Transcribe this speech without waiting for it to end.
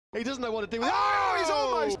He doesn't know what to do with it. Oh, he's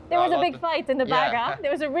almost... There was a big fight in the bag, huh?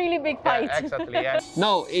 There was a really big fight. Yeah, exactly, yeah.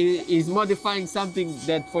 No, he's modifying something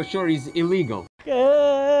that for sure is illegal.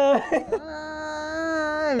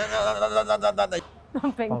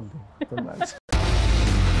 Pumping.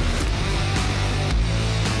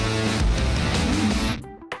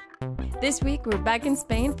 This week we're back in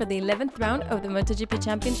Spain for the 11th round of the MotoGP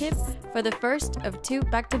Championship for the first of two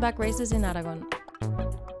back-to-back races in Aragon.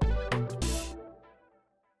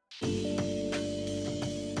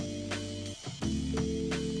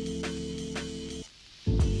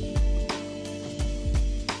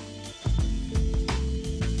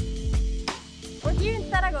 We're here in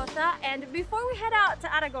Zaragoza, and before we head out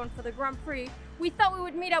to Aragon for the Grand Prix, we thought we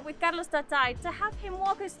would meet up with Carlos Tatay to have him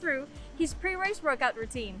walk us through his pre-race workout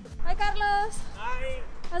routine. Hi Carlos! Hi!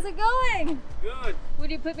 How's it going? Good!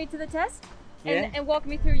 Would you put me to the test? Yeah. And walk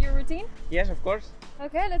me through your routine? Yes, of course.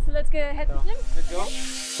 Okay, let's go ahead to the gym. Let's go.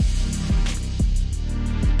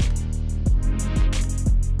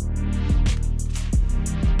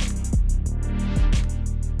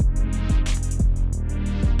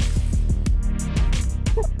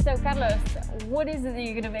 So Carlos, what is it that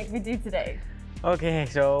you're going to make me do today? Okay,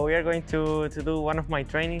 so we are going to do one of my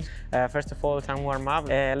trainings. First of all, some warm-up,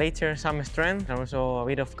 later some strength, and also a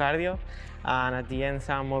bit of cardio, and at the end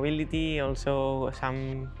some mobility, also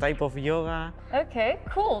some type of yoga. Okay,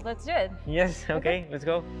 cool, let's do it. Yes, okay. Let's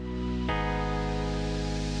go.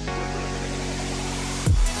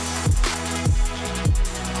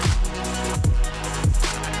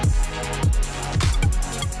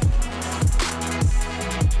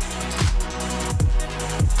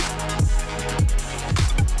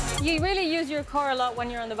 You really use your core a lot when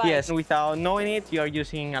you're on the bike. Yes, without knowing it, you are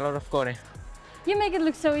using a lot of core. You make it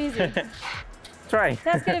look so easy. Try.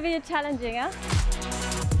 That's going to be challenging, huh?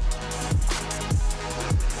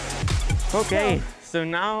 Okay, so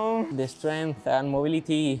now the strength and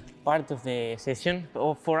mobility part of the session.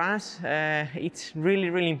 For us, it's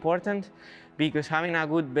really important because having a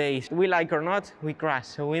good base, we like or not, we crash.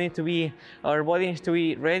 So we need to be, our body needs to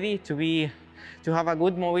be ready to have a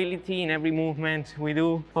good mobility in every movement we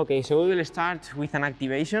do. Okay, so we will start with an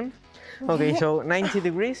activation. Okay, so 90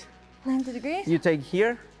 degrees. 90 degrees? You take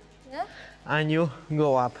here, yeah, and you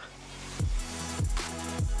go up.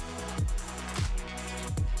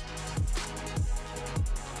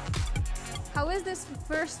 How is this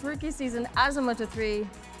first rookie season as a Moto3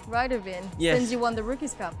 rider been since you won the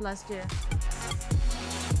Rookies Cup last year?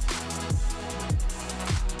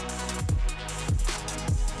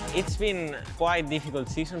 It's been quite difficult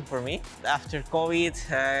season for me. After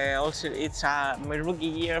COVID, also it's my rookie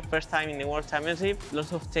year, first time in the World Championship.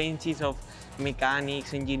 Lots of changes of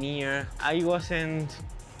mechanics, engineer. I wasn't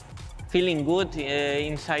feeling good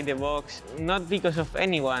inside the box, not because of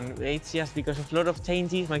anyone, it's just because of a lot of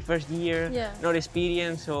changes. My first year, not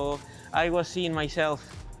experience, so I was seeing myself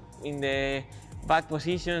in the back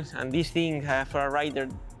positions, and this thing for a rider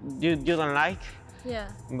you don't like. Yeah.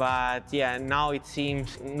 But yeah, now it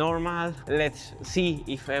seems normal. Let's see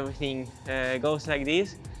if everything goes like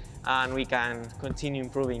this and we can continue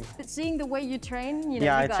improving. Seeing the way you train, you know,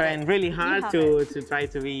 yeah, I train really hard to try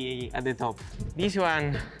to be at the top. This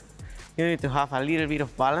one, you need to have a little bit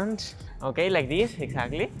of balance. Okay, like this,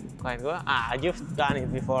 exactly. Quite good. Ah, you've done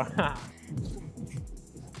it before.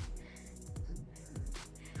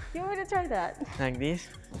 You want me to try that? Like this.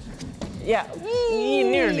 Yeah,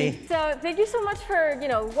 nearly. So thank you so much for,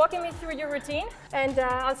 walking me through your routine, and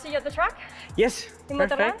I'll see you at the track. Yes,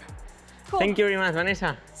 perfect. Cool. Thank you very much,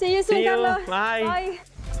 Vanessa. See you soon, see you. Carlos. Bye. Bye.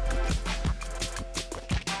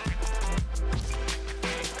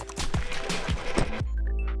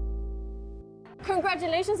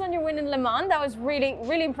 Congratulations on your win in Le Mans. That was really,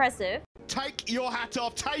 really impressive. Take your hat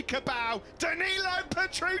off, take a bow. Danilo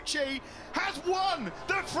Petrucci has won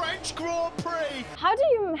the French Grand Prix. How do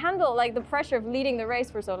you handle the pressure of leading the race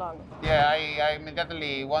for so long? Yeah, I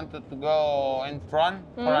immediately wanted to go in front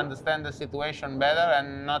for understand the situation better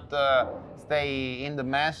and not stay in the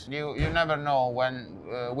mess. You never know when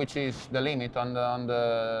which is the limit on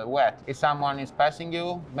the wet. If someone is passing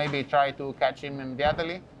you, maybe try to catch him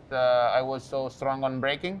immediately. I was so strong on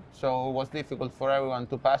braking, so it was difficult for everyone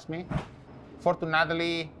to pass me.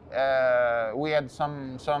 Fortunately, we had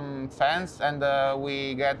some fans, and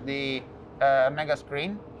we get the mega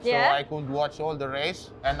screen, so I could watch all the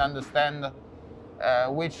race and understand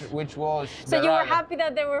which was. So you were happy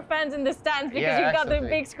that there were fans in the stands because you got the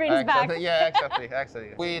big screens back. Yeah,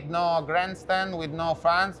 exactly. With no grandstand, with no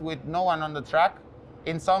fans, with no one on the track.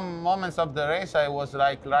 In some moments of the race, I was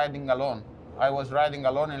like riding alone. I was riding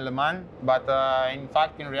alone in Le Mans, but in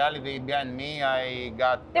fact, in reality, behind me, I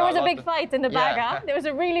got. There was a big fight in the back, huh? There was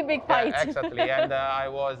a really big fight. Yeah, exactly, and I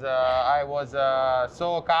was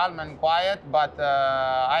so calm and quiet, but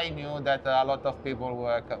I knew that a lot of people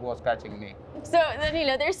was catching me. So,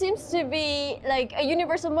 Danilo, there seems to be like a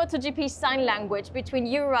universal MotoGP sign language between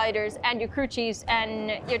you riders and your crew chiefs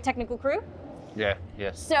and your technical crew? Yeah,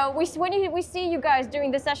 yes. So when we see you guys during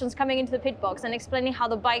the sessions coming into the pit box and explaining how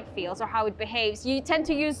the bike feels or how it behaves, you tend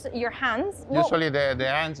to use your hands? Usually the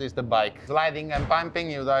hands is the bike. Sliding and pumping,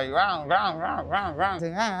 you like round,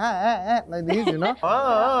 like this, you know?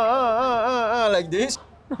 Like this.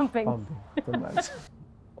 Pumping.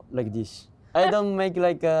 Like this. I don't make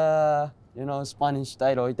like you know, Spanish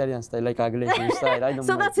style or Italian style, like Agletian style. I don't.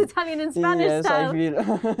 So that's Italian and Spanish yes, style. Yes, I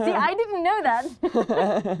feel. See, I didn't know that.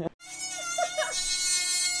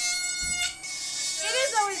 It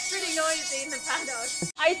is always pretty noisy in the paddock.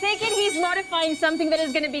 I take it he's modifying something that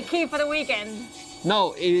is going to be key for the weekend.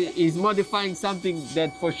 No, he's modifying something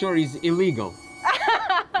that for sure is illegal.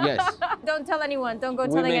 Yes. Don't tell anyone. Don't go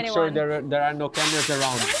telling anyone. We make sure there are no cameras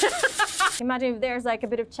around. Imagine if there's like a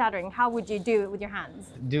bit of chattering. How would you do it with your hands?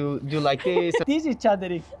 Do like this. This is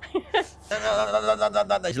chattering. It's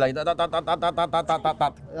like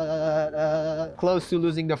Close to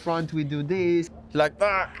losing the front, we do this. Like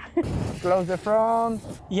that. Close the front.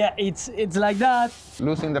 Yeah, it's like that.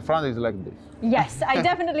 Losing the front is like this. Yes, I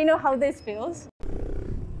definitely know how this feels.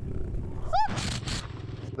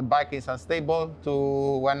 The bike is unstable to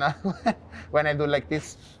when I do like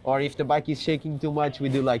this. Or if the bike is shaking too much, we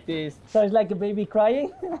do like this. So it's like a baby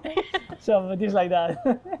crying. So this like that.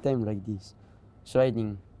 Time like this.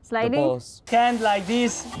 Sliding. Sliding? The balls. Hand like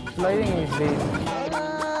this. Sliding is this.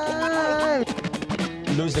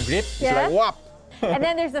 Lose the grip. Yeah. It's like whop. And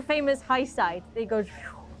then there's the famous high side. They go.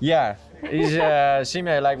 Yeah, it's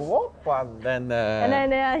similar like whoop, and then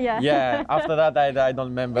yeah. yeah. After that, I don't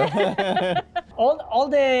remember. all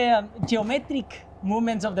the geometric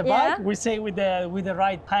movements of the bike we say with the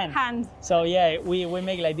right hand. So yeah, we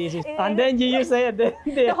make like this, and then you use the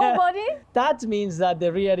whole body. That means that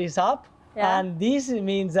the rear is up, and this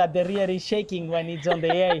means that the rear is shaking when it's on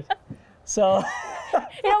the air. So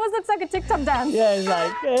it almost looks like a TikTok dance. Yeah, it's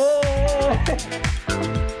like.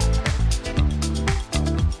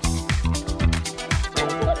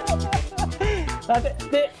 But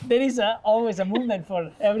there is always a movement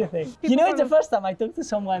for everything. You know, it's the first time I talked to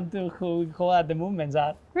someone who had the movements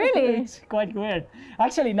are. Really? It's quite weird.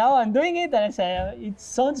 Actually, now I'm doing it and I say, it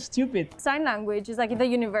sounds stupid. Sign language is like the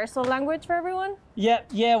universal language for everyone?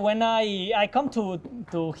 Yeah. When I come to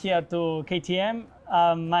here to KTM,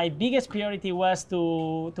 my biggest priority was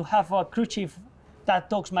to have a crew chief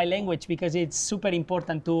that talks my language, because it's super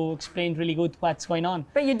important to explain really good what's going on.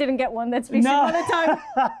 But you didn't get one that speaks your mother tongue.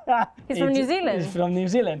 He's from New Zealand. He's from New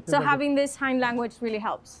Zealand. So having this sign language really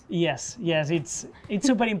helps. Yes, it's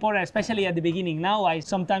super important, especially at the beginning. Now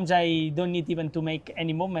sometimes I don't need even to make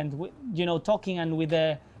any movement. You know, talking and with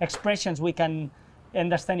the expressions we can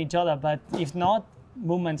understand each other. But if not,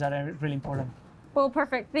 movements are really important. Well,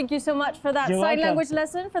 perfect. Thank you so much for that You're sign welcome. language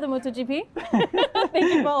lesson for the MotoGP.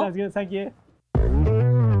 Thank you, Pol. That's good. Thank you.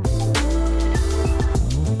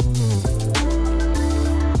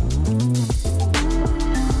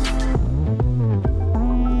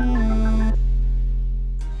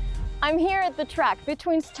 I'm here at the track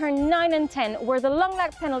between turn 9 and 10, where the long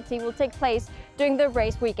lap penalty will take place during the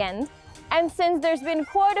race weekend. And since there's been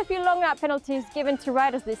quite a few long lap penalties given to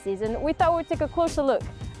riders this season, we thought we'd take a closer look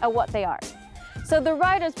at what they are. So the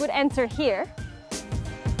riders would enter here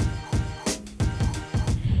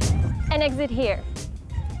and exit here.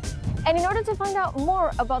 And in order to find out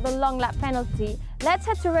more about the long lap penalty, let's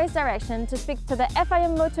head to race direction to speak to the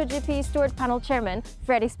FIM MotoGP Steward Panel Chairman,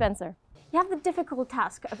 Freddie Spencer. You have the difficult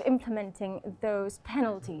task of implementing those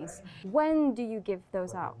penalties. When do you give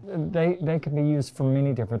those out? They can be used for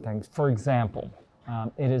many different things. For example,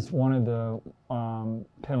 it is one of the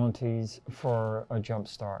penalties for a jump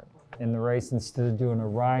start. In the race, instead of doing a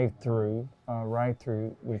ride-through,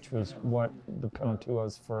 which was what the penalty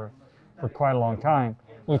was for quite a long time,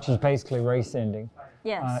 which is basically race ending.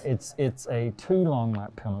 Yes. It's a 2 long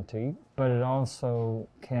lap penalty, but it also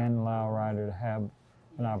can allow a rider to have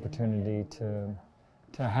an opportunity to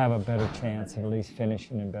have a better chance of at least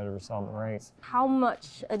finishing and better result in the race. How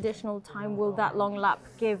much additional time will that long lap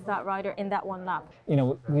give that rider in that one lap? You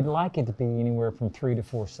know, we'd like it to be anywhere from 3 to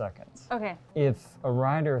 4 seconds. Okay. If a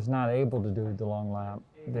rider is not able to do the long lap,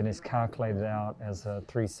 that is calculated out as a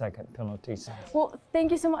 3-second penalty. Well,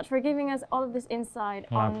 thank you so much for giving us all of this insight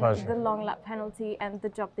on pleasure. the long lap penalty and the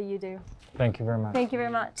job that you do. Thank you very much. Thank you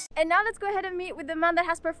very much. And now let's go ahead and meet with the man that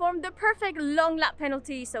has performed the perfect long lap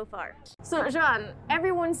penalty so far. So, Joan,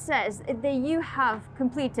 everyone says that you have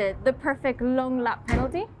completed the perfect long lap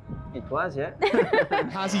penalty. It was, yeah.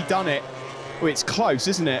 Has he done it? Well, it's close,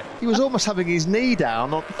 isn't it? He was almost having his knee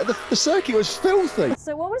down. The circuit was filthy.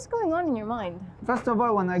 So what was going on in your mind? First of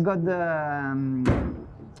all, when I got the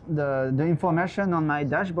information on my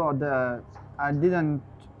dashboard, I didn't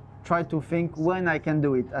try to think when I can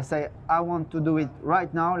do it. I say, I want to do it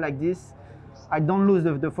right now, like this. I don't lose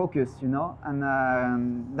the focus, you know, and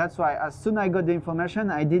that's why as soon as I got the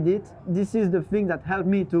information, I did it. This is the thing that helped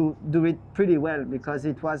me to do it pretty well, because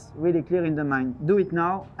it was really clear in the mind. Do it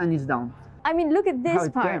now, and it's down. I mean, look at this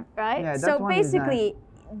part, right? Yeah, so basically,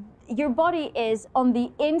 your body is on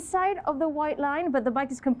the inside of the white line, but the bike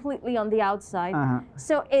is completely on the outside.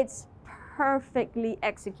 So it's perfectly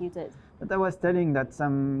executed. But I was telling that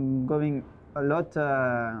I'm going a lot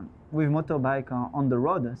with motorbike on the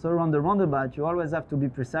road. So on the roundabout, you always have to be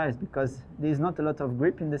precise, because there's not a lot of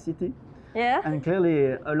grip in the city. Yeah. And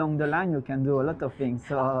clearly, along the line, you can do a lot of things.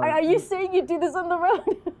 So are you saying you do this on the road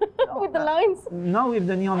with the lines? No, with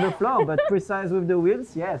the knee on the floor, but precise with the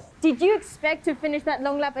wheels, yes. Did you expect to finish that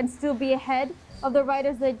long lap and still be ahead of the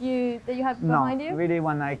riders that you have behind you? No, really,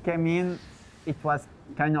 when I came in, it was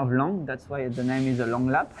kind of long. That's why the name is a long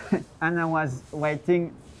lap. And I was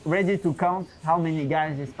waiting, ready to count how many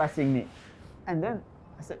guys is passing me. And then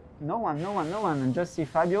I said, no one, and just see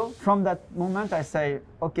Fabio. From that moment, I say,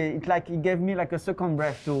 okay, it's like he gave me like a second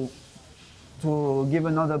breath to give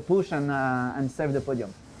another push and save the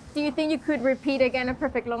podium. Do you think you could repeat again a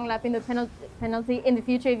perfect long lap in the penalty in the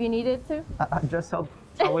future if you needed to? I just hope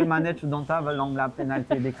I will manage to don't have a long lap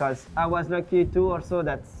penalty, because I was lucky too also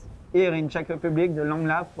that here in Czech Republic, the long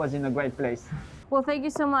lap was in a great place. Well, thank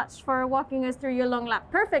you so much for walking us through your long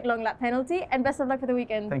lap, perfect long lap penalty, and best of luck for the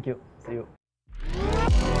weekend. Thank you. See you.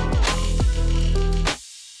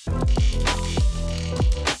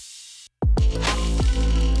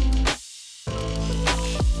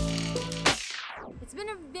 It's been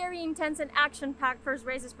a very intense and action-packed first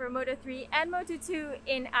races for Moto3 and Moto2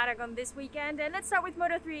 in Aragon this weekend. And let's start with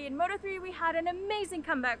Moto3. In Moto3, we had an amazing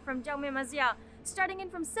comeback from Jaume Masia, starting in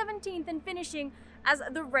from 17th and finishing as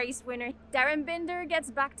the race winner. Darren Binder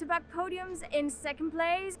gets back-to-back podiums in second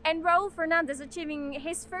place, and Raul Fernandez achieving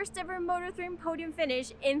his first ever Moto3 podium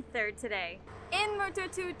finish in third today. In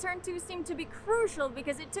Moto2, turn 2 seemed to be crucial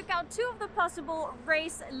because it took out two of the possible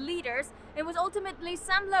race leaders. It was ultimately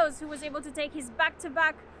Sam Lowes who was able to take his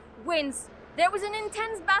back-to-back wins. There was an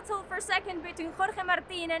intense battle for second between Jorge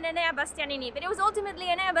Martin and Enea Bastianini, but it was ultimately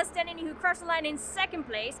Enea Bastianini who crossed the line in second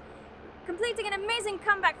place, completing an amazing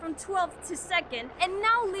comeback from 12th to 2nd, and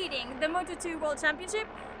now leading the Moto2 World Championship.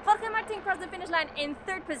 Jorge Martin crossed the finish line in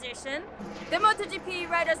 3rd position. The MotoGP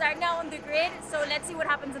riders are now on the grid, so let's see what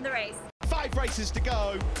happens in the race. 5 races to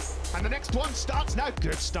go, and the next one starts now.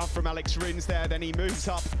 Good stuff from Alex Rins there, then he moves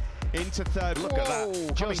up into 3rd. Look at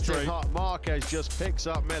that, Justin Marquez just picks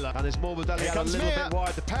up Miller, and there's Morbidelli out a little bit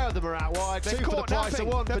wide. The pair of them are out wide, two for the price of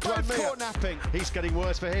one for Joan Mir. He's getting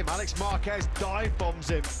worse for him. Alex Marquez dive bombs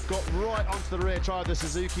him, got right onto the rear tyre of the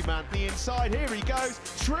Suzuki man. The inside, here he goes,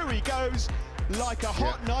 through he goes, like a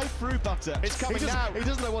hot knife through butter. It's coming now. He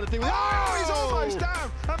doesn't know what to do with it. Oh, he's almost down.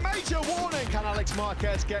 A major warning. Can Alex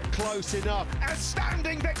Marquez get close enough? A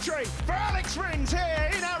standing victory for Alex Rins here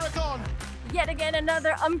in Aragon. Yet again,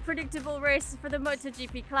 another unpredictable race for the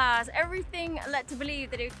MotoGP class. Everything led to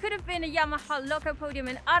believe that it could have been a Yamaha Loca podium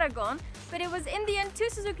in Aragon, but it was in the end 2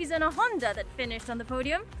 Suzukis and a Honda that finished on the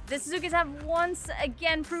podium. The Suzukis have once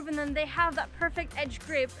again proven that they have that perfect edge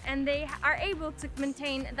grip, and they are able to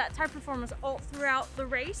maintain that tire performance all throughout the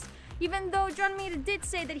race, even though Joan Mir did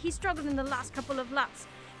say that he struggled in the last couple of laps.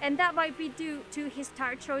 And that might be due to his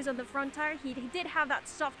tire choice on the front tire. He did have that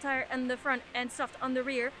soft tire on the front and soft on the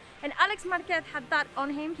rear. And Alex Marquez had that on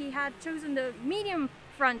him. He had chosen the medium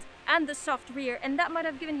front and the soft rear, and that might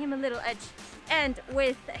have given him a little edge. And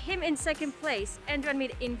with him in 2nd place and Joan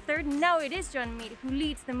Mir in 3rd, now it is Joan Mir who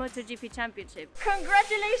leads the MotoGP Championship.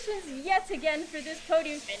 Congratulations yet again for this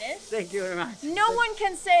podium finish. Thank you very much. No one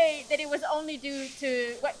can say that it was only due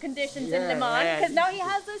to wet conditions in Le Mans, because now he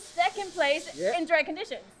has the 2nd place in dry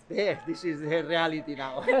conditions. Yeah, this is the reality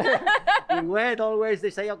now. In wet, always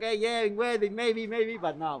they say, okay, yeah, in wet, maybe,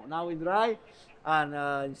 but now in dry, And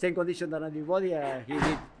in same condition than everybody, he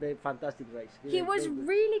did a fantastic race. He was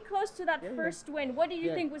really close to that first win. What do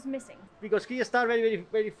you think was missing? Because he started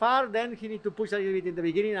very far, then he need to push a little bit in the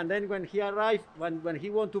beginning, and then when he arrived, when he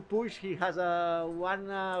want to push, he has one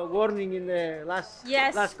warning in the last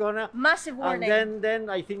corner. Massive warning. And then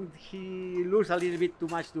I think he lose a little bit too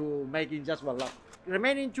much to make in just one lap.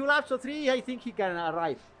 Remaining 2 laps or 3, I think he can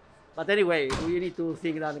arrive. But anyway, we need to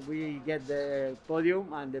think that we get the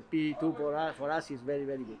podium, and the P2 for us is very,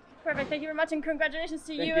 very good. Perfect. Thank you very much, and congratulations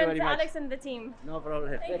to you and to Alex and the team. No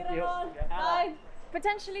problem. Thank you. Bye.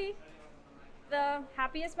 Potentially the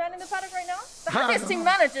happiest man in the paddock right now? The happiest team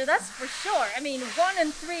manager, that's for sure. I mean, 1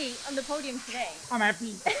 and 3 on the podium today. I'm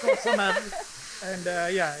happy. Of course, I'm happy.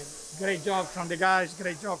 And yeah, great job from the guys,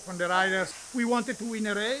 great job from the riders. We wanted to win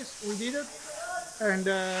a race, we did it. And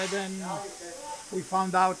then we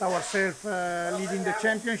found out ourselves leading the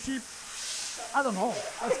championship. I don't know,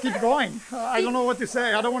 let's keep going. I don't know what to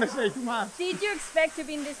say, I don't want to say too much. Did you expect to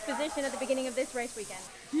be in this position at the beginning of this race weekend?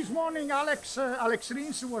 This morning Alex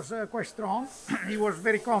Rins was quite strong. He was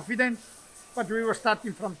very confident, but we were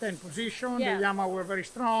starting from 10th position. The Yamaha were very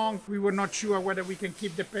strong. We were not sure whether we can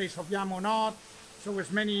keep the pace of Yamaha or not. So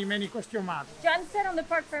there's many question marks. John said on the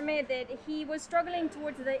Parc Fermé that he was struggling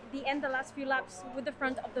towards the end, the last few laps with the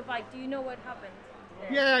front of the bike. Do you know what happened?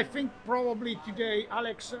 Yeah, I think probably today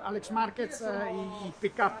Alex Marquez, he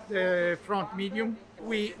picked up the front medium.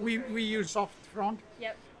 We use soft front.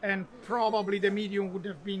 Yep. And probably the medium would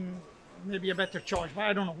have been maybe a better choice, but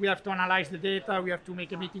I don't know. We have to analyze the data, we have to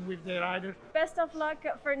make a meeting with the rider. Best of luck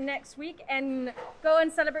for next week, and go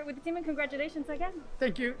and celebrate with the team, and congratulations again.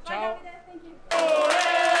 Thank you. Bye, ciao. Davide. Thank you.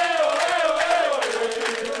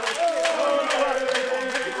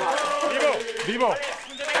 Vivo!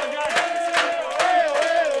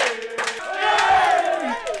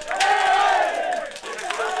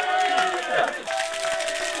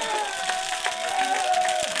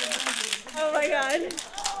 Oh my God.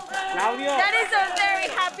 That is a very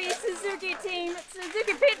happy Suzuki team,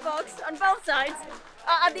 Suzuki pit box on both sides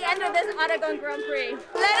at the end of this Aragon Grand Prix.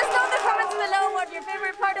 Let us know in the comments below what your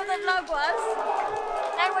favorite part of the vlog was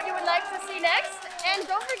and what you would like to see next. And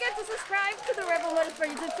don't forget to subscribe to the Red Bull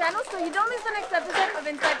Motorsports YouTube channel so you don't miss the next episode of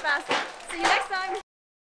Inside Fast. See you next time.